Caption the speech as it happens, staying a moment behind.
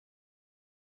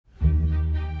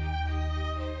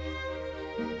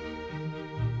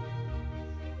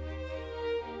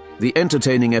The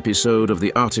entertaining episode of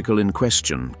the article in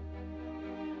question.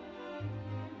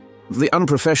 The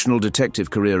unprofessional detective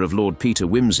career of Lord Peter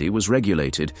Wimsey was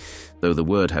regulated, though the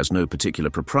word has no particular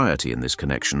propriety in this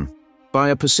connection, by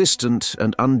a persistent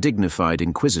and undignified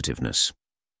inquisitiveness.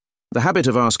 The habit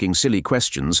of asking silly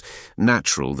questions,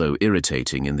 natural though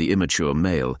irritating in the immature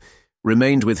male,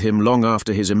 remained with him long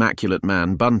after his immaculate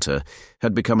man, Bunter,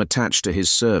 had become attached to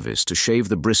his service to shave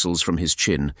the bristles from his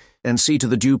chin and see to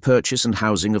the due purchase and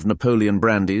housing of Napoleon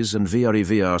brandies and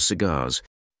Villar cigars.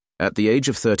 At the age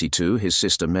of 32, his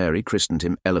sister Mary christened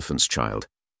him Elephant's Child.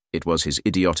 It was his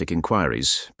idiotic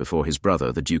inquiries, before his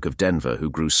brother, the Duke of Denver, who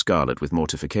grew scarlet with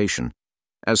mortification,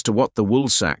 as to what the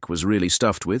woolsack was really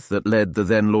stuffed with that led the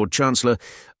then Lord Chancellor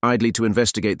idly to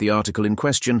investigate the article in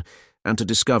question and to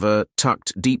discover,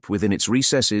 tucked deep within its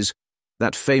recesses,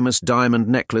 that famous diamond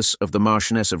necklace of the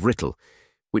Marchioness of Rittle,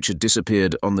 which had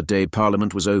disappeared on the day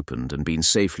Parliament was opened and been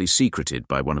safely secreted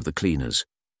by one of the cleaners.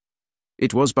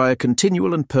 It was by a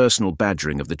continual and personal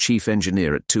badgering of the chief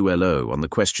engineer at 2LO on the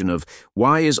question of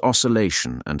why is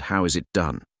oscillation and how is it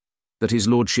done, that his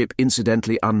lordship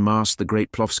incidentally unmasked the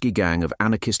great Plofsky gang of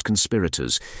anarchist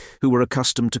conspirators who were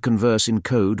accustomed to converse in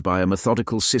code by a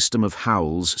methodical system of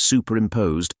howls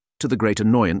superimposed, to the great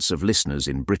annoyance of listeners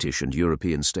in British and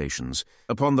European stations,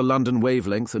 upon the London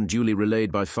wavelength and duly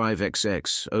relayed by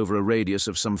 5XX over a radius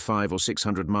of some 500 or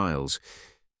 600 miles.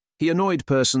 He annoyed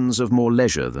persons of more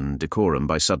leisure than decorum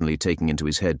by suddenly taking into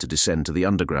his head to descend to the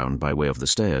underground by way of the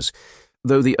stairs,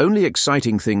 though the only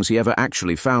exciting things he ever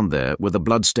actually found there were the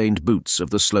blood-stained boots of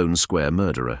the Sloane Square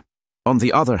murderer. On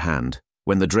the other hand,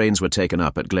 when the drains were taken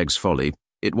up at Glegg's Folly,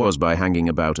 it was by hanging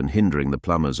about and hindering the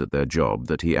plumbers at their job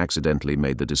that he accidentally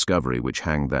made the discovery which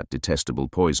hanged that detestable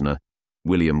poisoner,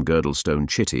 William Girdlestone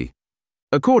Chitty.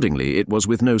 Accordingly, it was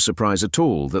with no surprise at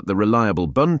all that the reliable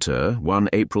Bunter, one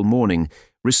April morning,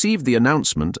 received the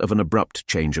announcement of an abrupt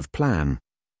change of plan.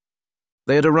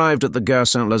 They had arrived at the Gare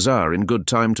Saint-Lazare in good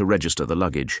time to register the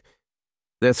luggage.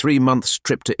 Their 3 months'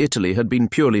 trip to Italy had been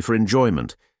purely for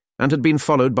enjoyment, and had been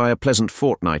followed by a pleasant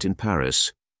fortnight in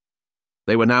Paris.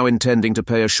 They were now intending to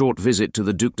pay a short visit to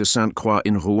the Duc de Sainte-Croix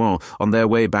in Rouen on their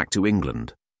way back to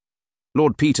England.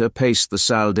 Lord Peter paced the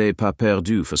Salle des Pas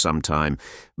Perdus for some time,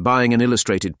 buying an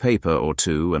illustrated paper or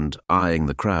two and eyeing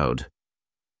the crowd.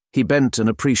 He bent an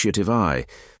appreciative eye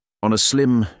on a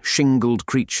slim, shingled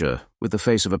creature with the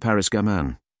face of a Paris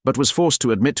gamin, but was forced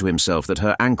to admit to himself that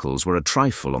her ankles were a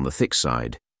trifle on the thick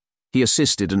side. He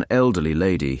assisted an elderly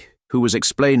lady, who was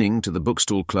explaining to the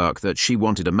bookstall clerk that she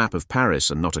wanted a map of Paris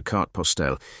and not a carte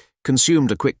postale, consumed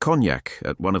a quick cognac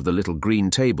at one of the little green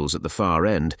tables at the far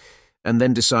end, and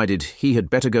then decided he had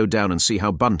better go down and see how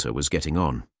Bunter was getting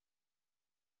on.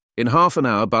 In half an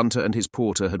hour, Bunter and his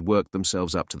porter had worked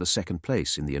themselves up to the second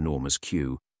place in the enormous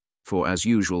queue, for, as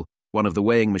usual, one of the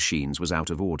weighing machines was out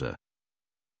of order.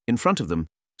 In front of them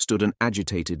stood an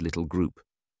agitated little group.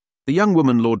 The young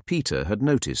woman Lord Peter had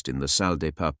noticed in the Salle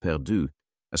des Pas Perdus,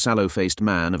 a sallow-faced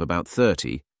man of about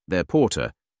 30, their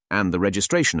porter, and the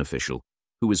registration official,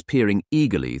 who was peering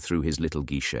eagerly through his little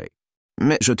guichet.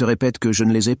 Mais je te répète que je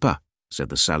ne les ai pas, said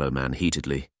the sallow man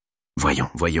heatedly.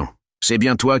 Voyons, c'est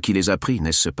bien toi qui les as pris,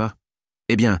 n'est-ce pas?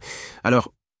 Eh bien,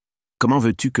 alors, comment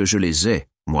veux-tu que je les ai,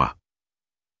 moi?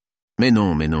 Mais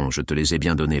non, je te les ai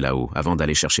bien donnés là-haut, avant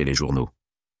d'aller chercher les journaux.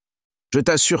 Je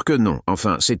t'assure que non,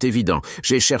 enfin, c'est évident,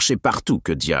 j'ai cherché partout,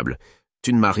 que diable.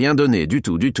 Tu ne m'as rien donné, du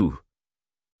tout.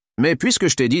 Mais puisque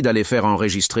je t'ai dit d'aller faire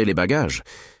enregistrer les bagages,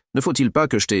 ne faut-il pas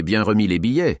que je t'ai bien remis les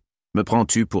billets? Me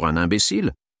prends-tu pour un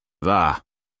imbécile? Va,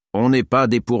 on n'est pas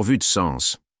dépourvu de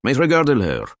sens. Mais regarde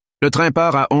l'heure. Le train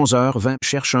part à 11h20,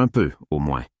 cherche un peu, au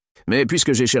moins. Mais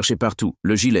puisque j'ai cherché partout,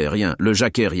 le gilet, rien, le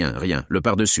jaquet, rien, le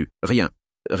par-dessus, rien.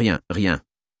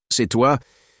 C'est toi?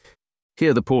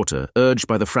 Here the porter, urged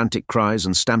by the frantic cries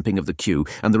and stamping of the queue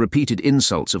and the repeated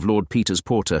insults of Lord Peter's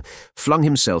porter, flung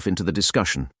himself into the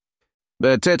discussion.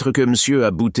 Peut-être que monsieur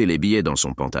a bouté les billets dans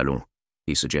son pantalon,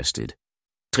 he suggested.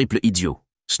 Triple idiot,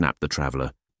 snapped the traveller.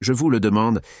 Je vous le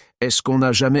demande, est-ce qu'on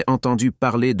n'a jamais entendu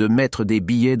parler de mettre des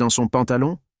billets dans son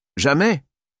pantalon? Jamais?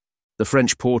 The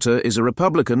French porter is a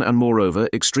republican and, moreover,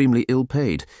 extremely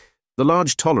ill-paid. The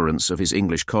large tolerance of his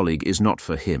English colleague is not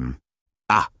for him.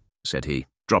 Ah, said he,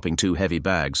 dropping 2 heavy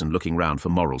bags and looking round for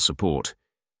moral support.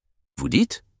 Vous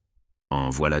dites? En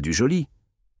voilà du joli.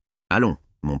 Allons,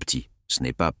 mon petit. Ce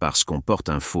n'est pas parce qu'on porte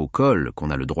un faux col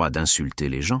qu'on a le droit d'insulter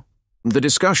les gens. The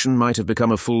discussion might have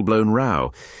become a full-blown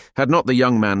row, had not the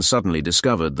young man suddenly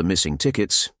discovered the missing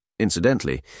tickets.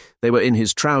 Incidentally, they were in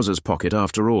his trousers pocket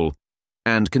after all,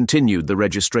 and continued the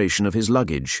registration of his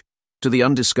luggage, to the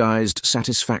undisguised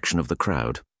satisfaction of the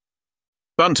crowd.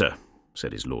 Bunter,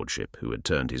 said his lordship, who had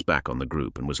turned his back on the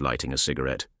group and was lighting a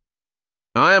cigarette.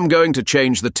 "I am going to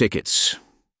change the tickets.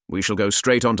 We shall go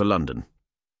straight on to London.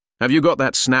 Have you got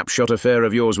that snapshot affair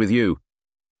of yours with you?"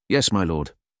 "Yes, my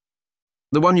lord."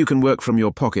 "The one you can work from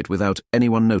your pocket without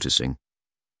anyone noticing?"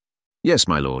 "Yes,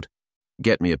 my lord."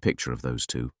 "Get me a picture of those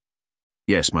two."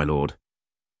 "Yes, my lord."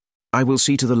 "I will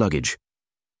see to the luggage.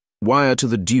 Wire to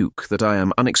the Duke that I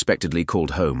am unexpectedly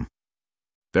called home."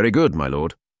 "Very good, my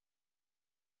lord."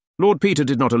 Lord Peter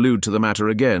did not allude to the matter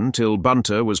again till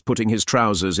Bunter was putting his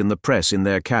trousers in the press in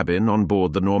their cabin on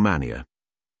board the Normannia.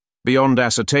 Beyond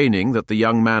ascertaining that the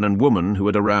young man and woman who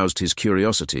had aroused his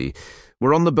curiosity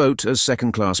were on the boat as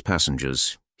second-class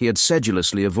passengers, he had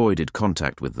sedulously avoided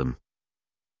contact with them.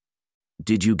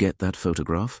 "Did you get that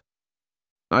photograph?"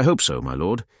 "I hope so, my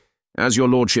lord. As your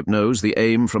lordship knows, the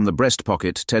aim from the breast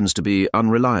pocket tends to be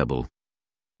unreliable.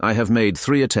 I have made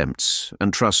 3 attempts,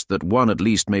 and trust that one at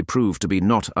least may prove to be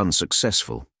not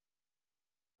unsuccessful."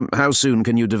 "How soon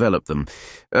can you develop them?"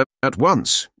 At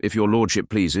once, if your lordship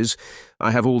pleases.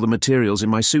 I have all the materials in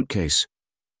my suitcase."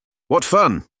 "What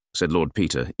fun!" said Lord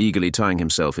Peter, eagerly tying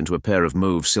himself into a pair of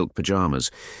mauve silk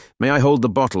pyjamas. "May I hold the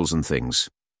bottles and things?"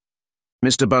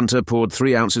 Mr. Bunter poured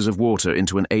 3 ounces of water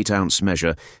into an 8-ounce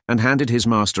measure and handed his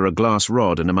master a glass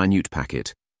rod and a minute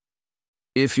packet.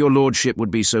 "If your lordship would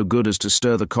be so good as to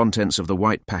stir the contents of the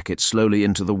white packet slowly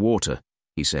into the water,"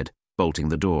 he said, bolting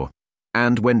the door,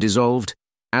 "and when dissolved,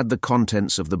 add the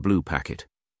contents of the blue packet."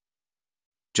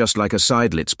 "Just like a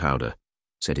Seidlitz powder,"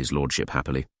 said his lordship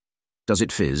happily. "Does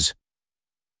it fizz?"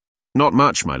 "Not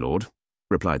much, my lord,"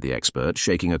 replied the expert,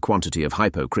 shaking a quantity of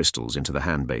hypocrystals into the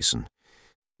hand basin.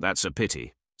 "That's a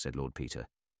pity," said Lord Peter.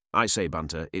 "I say,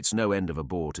 Bunter, it's no end of a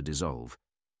bore to dissolve."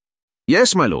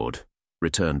 "Yes, my lord,"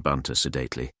 returned Bunter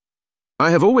sedately.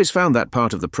 "I have always found that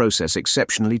part of the process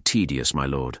exceptionally tedious, my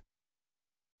lord."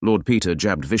 Lord Peter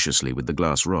jabbed viciously with the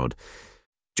glass rod.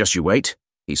 "Just you wait,"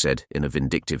 he said in a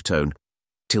vindictive tone,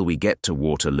 "till we get to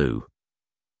Waterloo."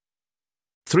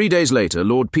 3 days later,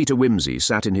 Lord Peter Wimsey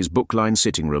sat in his book-lined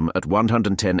sitting-room at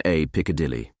 110A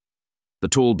Piccadilly. The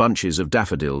tall bunches of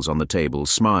daffodils on the table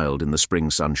smiled in the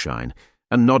spring sunshine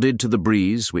and nodded to the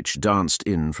breeze which danced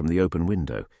in from the open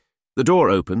window. The door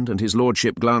opened, and his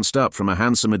lordship glanced up from a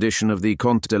handsome edition of the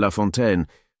Comte de la Fontaine,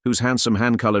 whose handsome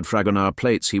hand-coloured Fragonard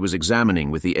plates he was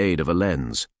examining with the aid of a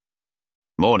lens.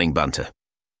 "Morning, Bunter.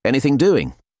 Anything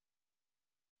doing?"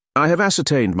 "I have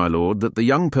ascertained, my lord, that the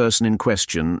young person in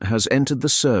question has entered the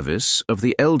service of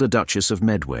the elder Duchess of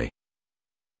Medway.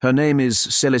 Her name is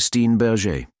Célestine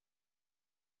Berger."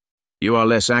 "You are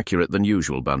less accurate than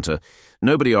usual, Bunter.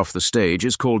 Nobody off the stage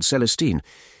is called Célestine.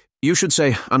 You should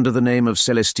say under the name of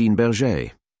Célestine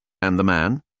Berger. And the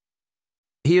man?"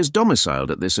 "He is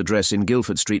domiciled at this address in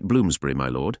Guildford Street, Bloomsbury, my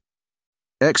lord."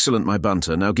 "Excellent, my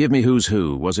Bunter. Now give me who's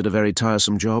who. Was it a very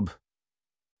tiresome job?"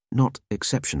 "Not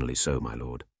exceptionally so, my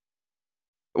lord."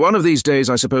 "One of these days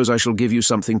I suppose I shall give you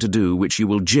something to do which you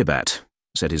will jib at,"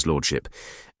 said his lordship,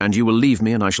 "and you will leave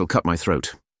me and I shall cut my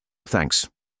throat. Thanks.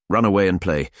 Run away and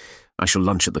play. I shall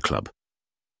lunch at the club."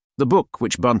 The book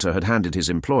which Bunter had handed his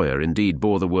employer indeed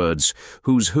bore the words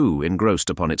 "Who's Who" engrossed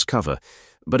upon its cover,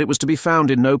 but it was to be found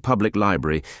in no public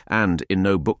library and in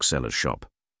no bookseller's shop.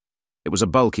 It was a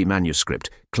bulky manuscript,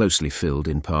 closely filled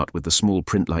in part with the small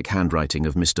print-like handwriting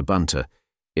of Mr. Bunter,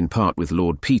 in part with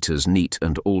Lord Peter's neat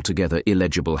and altogether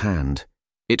illegible hand.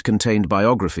 It contained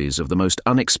biographies of the most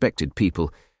unexpected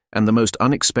people and the most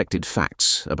unexpected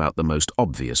facts about the most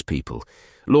obvious people.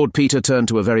 Lord Peter turned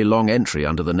to a very long entry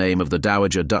under the name of the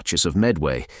Dowager Duchess of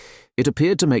Medway. It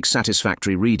appeared to make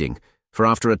satisfactory reading, for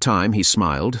after a time he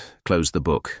smiled, closed the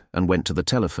book, and went to the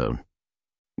telephone.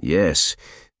 "Yes,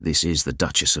 this is the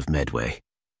Duchess of Medway.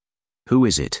 Who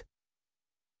is it?"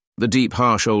 The deep,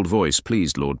 harsh old voice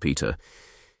pleased Lord Peter.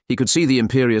 He could see the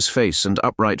imperious face and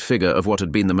upright figure of what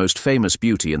had been the most famous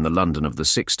beauty in the London of the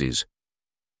 60s.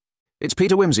 "It's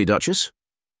Peter Wimsey, Duchess."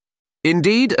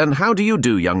 "Indeed, and how do you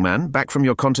do, young man? Back from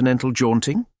your continental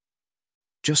jaunting?"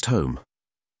 "Just home,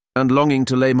 and longing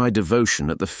to lay my devotion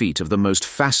at the feet of the most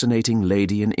fascinating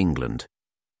lady in England."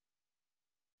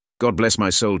 "God bless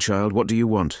my soul, child, what do you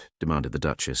want?" demanded the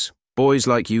Duchess. "Boys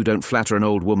like you don't flatter an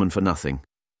old woman for nothing."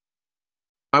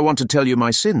 "I want to tell you my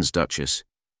sins, Duchess."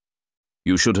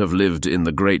 "You should have lived in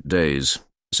the great days,"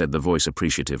 said the voice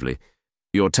appreciatively.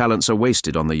 "Your talents are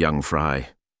wasted on the young fry."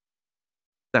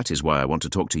 "That is why I want to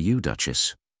talk to you,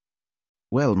 Duchess."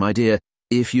 "Well, my dear,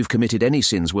 if you've committed any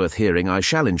sins worth hearing, I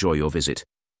shall enjoy your visit."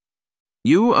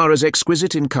 "You are as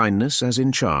exquisite in kindness as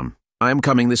in charm. I am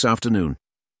coming this afternoon.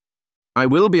 I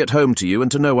will be at home to you and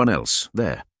to no one else.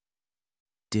 There."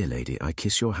 "Dear lady, I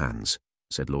kiss your hands,"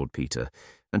 said Lord Peter,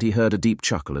 and he heard a deep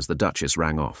chuckle as the Duchess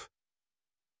rang off.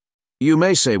 "You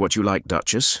may say what you like,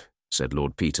 Duchess," said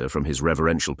Lord Peter from his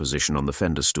reverential position on the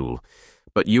fender stool,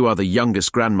 "but you are the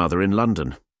youngest grandmother in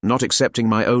London, not excepting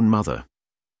my own mother."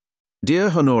 "Dear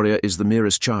Honoria is the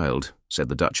merest child," said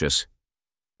the Duchess.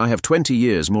 "I have 20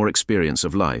 years more experience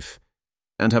of life,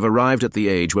 and have arrived at the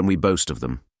age when we boast of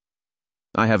them.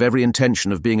 I have every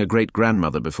intention of being a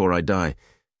great-grandmother before I die.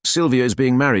 Sylvia is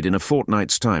being married in a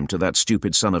fortnight's time to that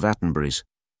stupid son of Attenborough's."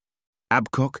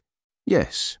 "Abcock?"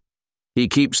 "Yes. He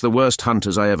keeps the worst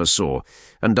hunters I ever saw,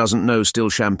 and doesn't know still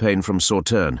champagne from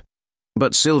Sauterne.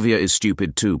 But Sylvia is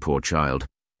stupid too, poor child,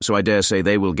 so I dare say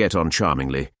they will get on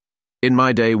charmingly. In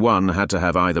my day one had to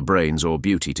have either brains or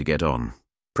beauty to get on,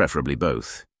 preferably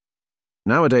both.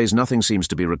 Nowadays nothing seems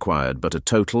to be required but a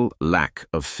total lack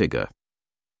of figure.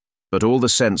 But all the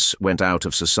sense went out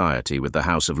of society with the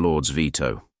House of Lords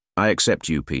veto. I accept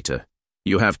you, Peter.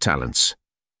 You have talents.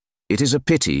 It is a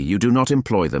pity you do not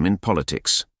employ them in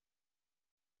politics."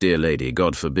 "Dear lady,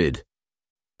 God forbid.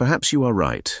 Perhaps you are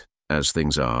right, as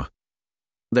things are.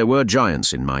 There were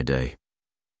giants in my day.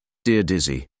 Dear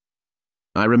Dizzy,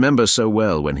 I remember so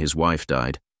well when his wife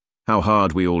died, how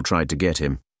hard we all tried to get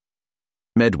him.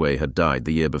 Medway had died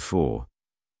the year before.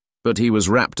 But he was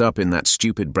wrapped up in that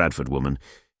stupid Bradford woman,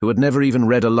 who had never even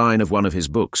read a line of one of his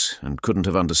books, and couldn't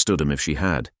have understood him if she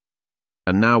had.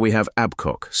 And now we have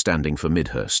Abcock standing for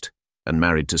Midhurst, and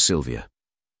married to Sylvia."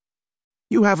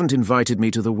 "You haven't invited me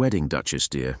to the wedding, Duchess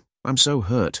dear. I'm so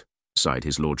hurt," sighed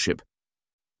his lordship.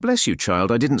 "Bless you,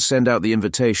 child, I didn't send out the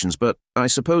invitations, but I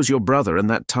suppose your brother and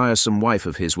that tiresome wife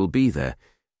of his will be there.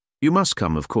 You must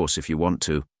come, of course, if you want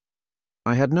to.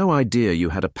 I had no idea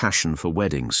you had a passion for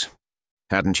weddings."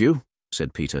 "Hadn't you?"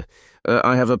 said Peter.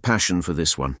 I have a passion for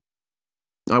this one.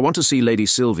 I want to see Lady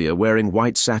Sylvia wearing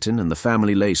white satin and the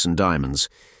family lace and diamonds,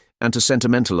 and to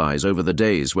sentimentalize over the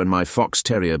days when my fox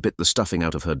terrier bit the stuffing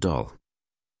out of her doll."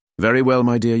 "Very well,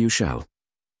 my dear, you shall.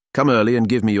 Come early and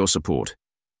give me your support.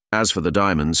 As for the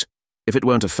diamonds, if it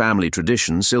weren't a family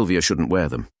tradition, Sylvia shouldn't wear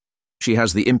them. She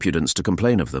has the impudence to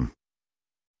complain of them."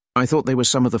 "I thought they were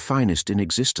some of the finest in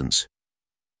existence."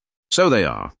 "So they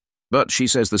are, but she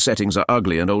says the settings are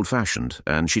ugly and old-fashioned,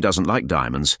 and she doesn't like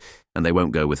diamonds, and they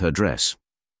won't go with her dress.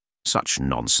 Such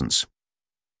nonsense.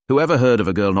 Whoever heard of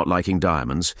a girl not liking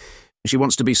diamonds? She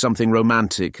wants to be something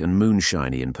romantic and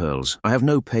moonshiny in pearls. I have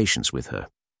no patience with her."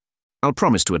 "I'll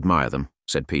promise to admire them,"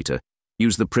 said Peter.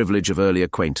 "Use the privilege of early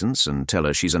acquaintance and tell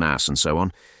her she's an ass and so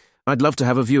on. I'd love to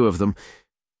have a view of them.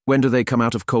 When do they come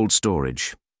out of cold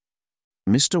storage?"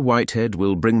 "Mr. Whitehead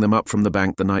will bring them up from the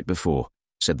bank the night before,"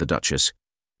 said the Duchess,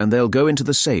 "and they'll go into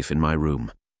the safe in my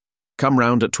room. Come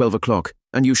round at 12 o'clock,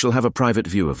 and you shall have a private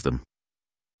view of them."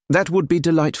 "That would be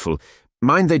delightful.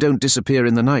 Mind they don't disappear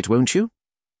in the night, won't you?"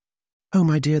 "Oh,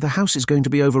 my dear, the house is going to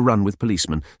be overrun with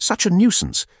policemen. Such a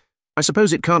nuisance. I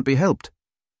suppose it can't be helped."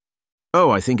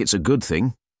 "Oh, I think it's a good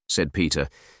thing," said Peter.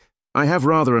 "I have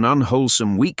rather an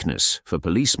unwholesome weakness for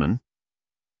policemen."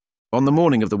 On the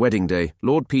morning of the wedding day,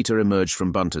 Lord Peter emerged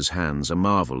from Bunter's hands a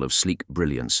marvel of sleek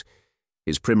brilliance.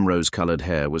 His primrose-coloured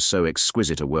hair was so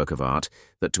exquisite a work of art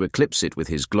that to eclipse it with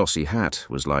his glossy hat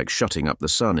was like shutting up the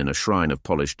sun in a shrine of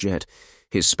polished jet.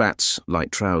 His spats,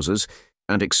 light trousers,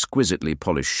 and exquisitely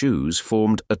polished shoes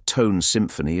formed a tone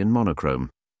symphony in monochrome.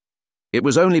 It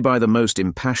was only by the most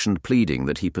impassioned pleading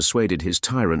that he persuaded his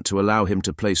tyrant to allow him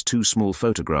to place 2 small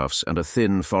photographs and a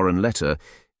thin foreign letter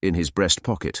in his breast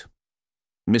pocket.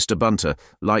 Mr. Bunter,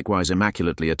 likewise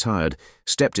immaculately attired,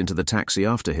 stepped into the taxi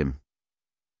after him.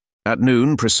 At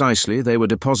noon, precisely, they were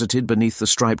deposited beneath the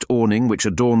striped awning which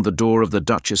adorned the door of the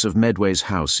Duchess of Medway's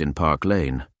house in Park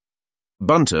Lane.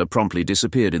 Bunter promptly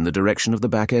disappeared in the direction of the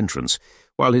back entrance,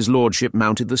 while his lordship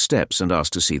mounted the steps and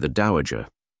asked to see the dowager.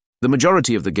 The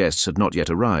majority of the guests had not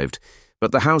yet arrived,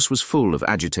 but the house was full of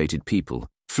agitated people,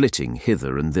 flitting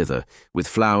hither and thither, with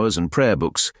flowers and prayer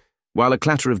books, while a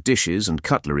clatter of dishes and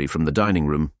cutlery from the dining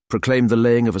room proclaimed the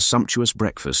laying of a sumptuous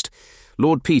breakfast.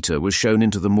 Lord Peter was shown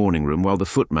into the morning room while the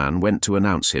footman went to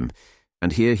announce him,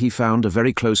 and here he found a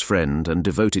very close friend and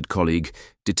devoted colleague,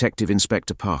 Detective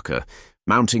Inspector Parker,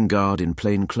 mounting guard in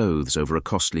plain clothes over a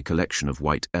costly collection of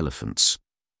white elephants.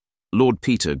 Lord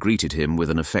Peter greeted him with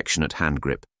an affectionate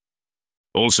hand-grip.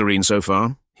 "All serene so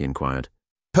far?" he inquired.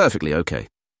 "Perfectly okay."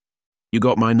 "You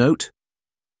got my note?"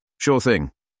 "Sure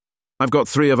thing. I've got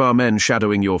 3 of our men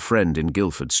shadowing your friend in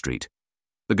Guildford Street.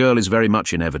 The girl is very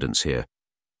much in evidence here.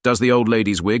 Does the old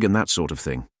lady's wig and that sort of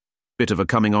thing. Bit of a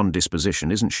coming-on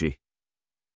disposition, isn't she?"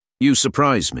 "You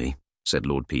surprise me," said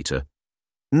Lord Peter.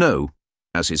 "No,"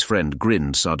 as his friend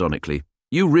grinned sardonically.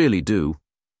 "You really do.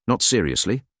 Not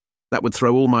seriously. That would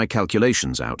throw all my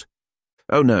calculations out.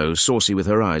 Oh no, saucy with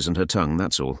her eyes and her tongue,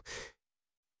 that's all.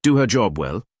 Do her job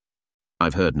well?"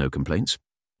 "I've heard no complaints.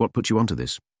 What put you onto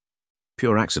this?"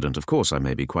 "Pure accident, of course I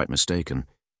may be quite mistaken."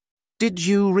 "Did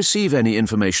you receive any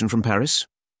information from Paris?"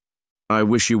 "I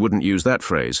wish you wouldn't use that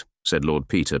phrase," said Lord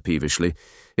Peter peevishly.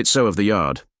 "It's so of the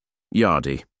yard.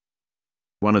 Yardy.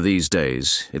 One of these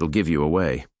days, it'll give you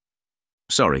away."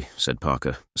 "Sorry," said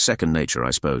Parker. "Second nature,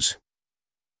 I suppose."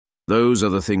 "Those are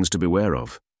the things to beware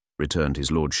of," returned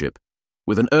his lordship,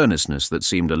 with an earnestness that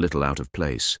seemed a little out of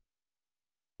place.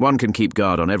 "One can keep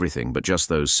guard on everything but just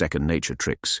those second-nature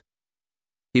tricks."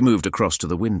 He moved across to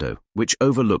the window, which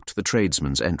overlooked the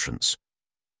tradesman's entrance.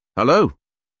 "Hello,"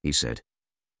 he said.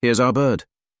 "Here's our bird."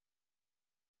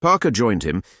 Parker joined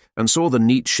him and saw the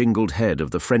neat shingled head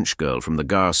of the French girl from the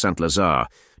Gare Saint-Lazare,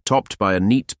 topped by a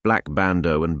neat black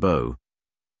bandeau and bow.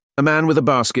 A man with a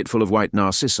basket full of white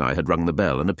narcissi had rung the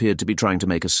bell and appeared to be trying to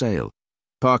make a sale.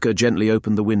 Parker gently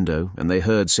opened the window, and they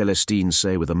heard Celestine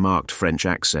say with a marked French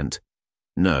accent,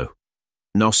 "No,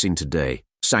 nothing today,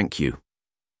 thank you."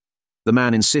 The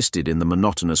man insisted in the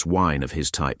monotonous whine of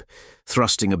his type,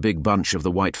 thrusting a big bunch of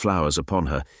the white flowers upon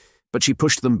her, but she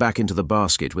pushed them back into the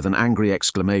basket with an angry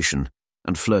exclamation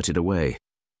and flirted away,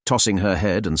 tossing her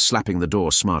head and slapping the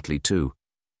door smartly too.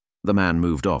 The man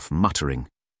moved off, muttering.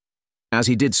 As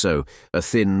he did so, a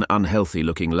thin,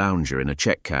 unhealthy-looking lounger in a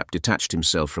check cap detached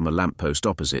himself from a lamp-post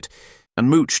opposite and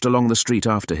mooched along the street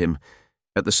after him,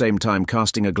 at the same time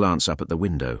casting a glance up at the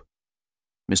window.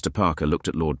 Mr. Parker looked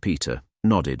at Lord Peter,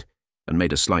 nodded, and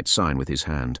made a slight sign with his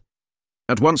hand.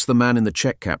 At once the man in the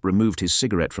check cap removed his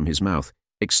cigarette from his mouth,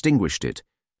 extinguished it,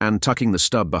 and, tucking the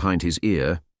stub behind his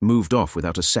ear, moved off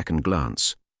without a second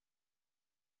glance.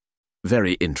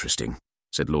 "Very interesting,"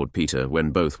 said Lord Peter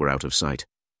when both were out of sight.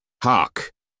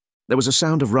 "Hark!" There was a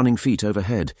sound of running feet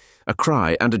overhead, a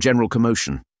cry and a general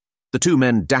commotion. The two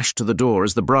men dashed to the door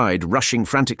as the bride, rushing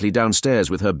frantically downstairs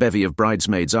with her bevy of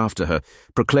bridesmaids after her,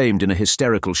 proclaimed in a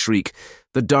hysterical shriek,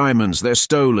 "The diamonds, they're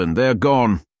stolen, they're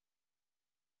gone!"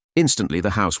 Instantly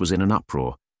the house was in an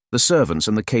uproar. The servants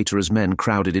and the caterer's men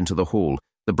crowded into the hall.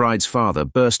 The bride's father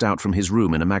burst out from his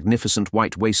room in a magnificent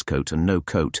white waistcoat and no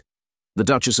coat. The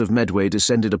Duchess of Medway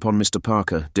descended upon Mr.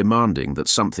 Parker, demanding that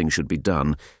something should be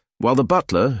done, while the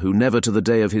butler, who never to the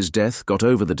day of his death got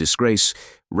over the disgrace,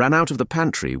 ran out of the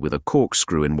pantry with a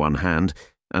corkscrew in one hand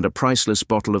and a priceless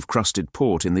bottle of crusted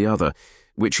port in the other,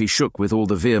 which he shook with all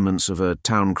the vehemence of a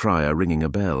town crier ringing a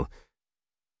bell.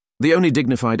 The only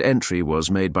dignified entry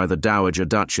was made by the Dowager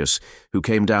Duchess, who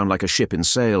came down like a ship in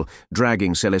sail,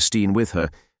 dragging Celestine with her,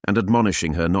 and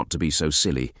admonishing her not to be so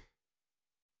silly.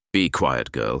 "Be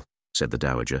quiet, girl," said the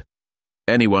Dowager.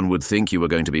 "Anyone would think you were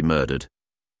going to be murdered."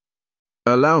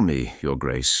 "Allow me, Your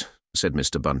Grace," said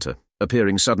Mr. Bunter,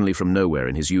 appearing suddenly from nowhere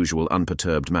in his usual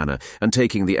unperturbed manner, and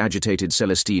taking the agitated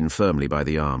Celestine firmly by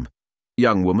the arm.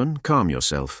 "Young woman, calm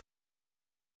yourself."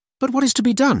 "But what is to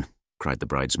be done?" cried the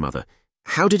bride's mother.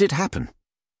 "How did it happen?"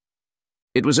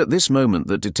 It was at this moment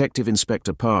that Detective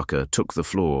Inspector Parker took the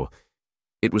floor.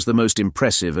 It was the most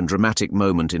impressive and dramatic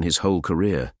moment in his whole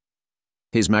career.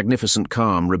 His magnificent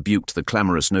calm rebuked the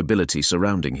clamorous nobility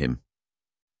surrounding him.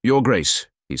 "Your Grace,"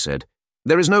 he said,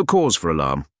 "there is no cause for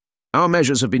alarm. Our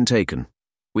measures have been taken.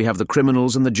 We have the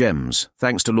criminals and the gems,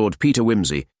 thanks to Lord Peter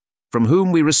Wimsey, from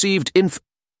whom we received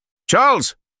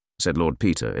 "Charles!" said Lord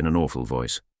Peter in an awful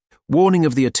voice. "Warning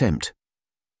of the attempt.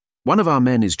 One of our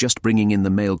men is just bringing in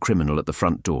the male criminal at the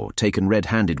front door, taken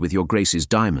red-handed with your Grace's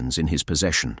diamonds in his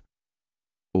possession."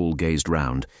 All gazed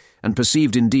round, and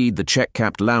perceived indeed the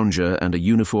check-capped lounger and a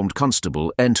uniformed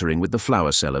constable entering with the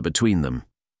flower-seller between them.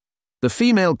 "The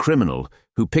female criminal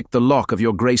who picked the lock of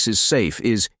your Grace's safe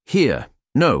is here.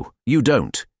 No, you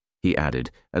don't," he added,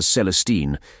 as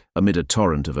Celestine, amid a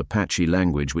torrent of Apache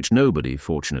language which nobody,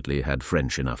 fortunately, had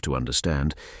French enough to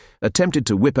understand, attempted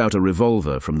to whip out a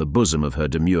revolver from the bosom of her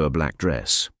demure black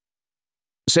dress.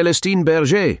 "Celestine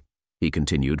Berger," he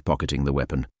continued, pocketing the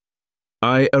weapon,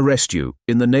 "I arrest you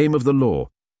in the name of the law,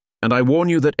 and I warn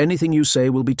you that anything you say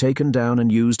will be taken down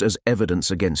and used as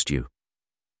evidence against you."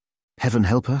 "Heaven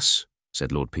help us,"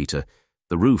 said Lord Peter.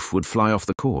 "The roof would fly off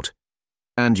the court.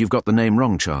 And you've got the name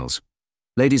wrong, Charles.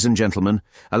 Ladies and gentlemen,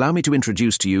 allow me to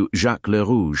introduce to you Jacques Le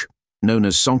Rouge, known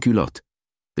as Sans-Culotte,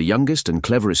 the youngest and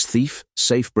cleverest thief,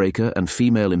 safe-breaker and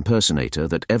female impersonator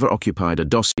that ever occupied a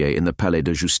dossier in the Palais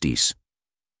de Justice."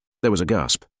 There was a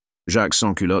gasp. Jacques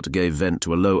Sans-Culotte gave vent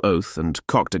to a low oath and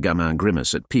cocked a gamin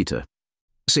grimace at Peter.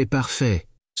 "C'est parfait,"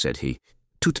 said he.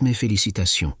 "Toutes mes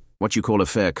félicitations." "What you call a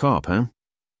fair cop, eh?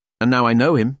 And now I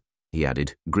know him," he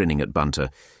added, grinning at Bunter,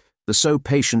 "the so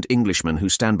patient Englishmen who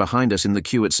stand behind us in the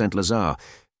queue at Saint-Lazare.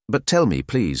 But tell me,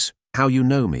 please, how you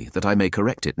know me, that I may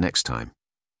correct it next time."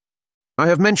 "I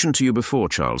have mentioned to you before,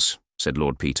 Charles," said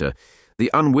Lord Peter, The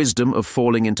unwisdom of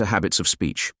falling into habits of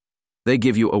speech. They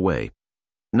give you away.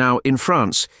 Now, in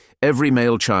France, every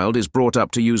male child is brought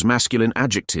up to use masculine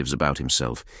adjectives about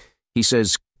himself. He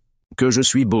says, que je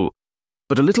suis beau.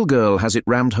 But a little girl has it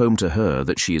rammed home to her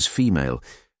that she is female.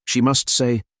 She must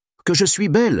say, que je suis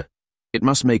belle. It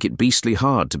must make it beastly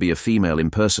hard to be a female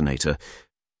impersonator.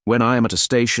 When I am at a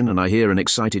station and I hear an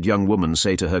excited young woman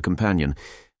say to her companion,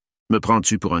 me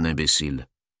prends-tu pour un imbécile?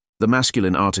 The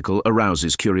masculine article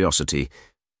arouses curiosity.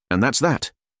 And that's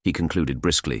that, he concluded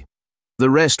briskly.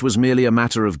 The rest was merely a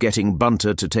matter of getting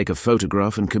Bunter to take a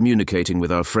photograph and communicating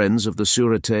with our friends of the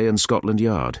Sûreté and Scotland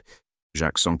Yard.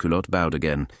 Jacques Sans-Culotte bowed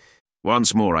again.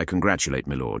 Once more I congratulate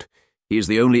my lord. He is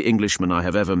the only Englishman I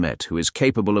have ever met who is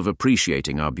capable of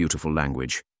appreciating our beautiful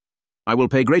language. I will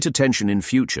pay great attention in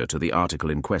future to the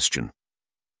article in question.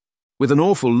 With an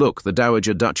awful look, the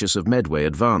Dowager Duchess of Medway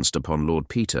advanced upon Lord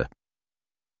Peter.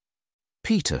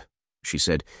 Peter, she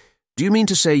said, do you mean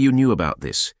to say you knew about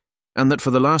this, and that for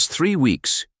the last 3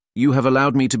 weeks you have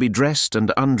allowed me to be dressed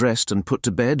and undressed and put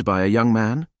to bed by a young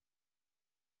man?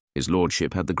 His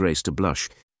lordship had the grace to blush.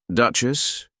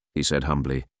 Duchess, he said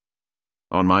humbly,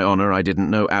 on my honour I didn't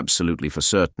know absolutely for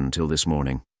certain till this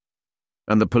morning.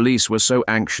 And the police were so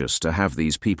anxious to have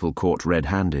these people caught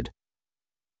red-handed.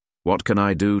 What can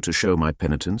I do to show my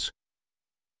penitence?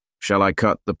 Shall I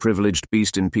cut the privileged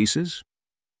beast in pieces?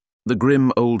 The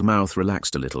grim old mouth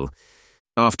relaxed a little.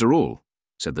 After all,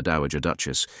 said the Dowager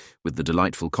Duchess, with the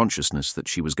delightful consciousness that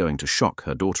she was going to shock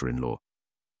her daughter-in-law,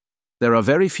 there are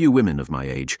very few women of my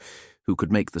age who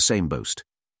could make the same boast.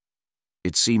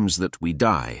 It seems that we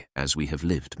die as we have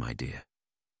lived, my dear.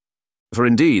 For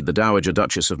indeed the Dowager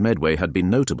Duchess of Medway had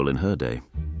been notable in her day.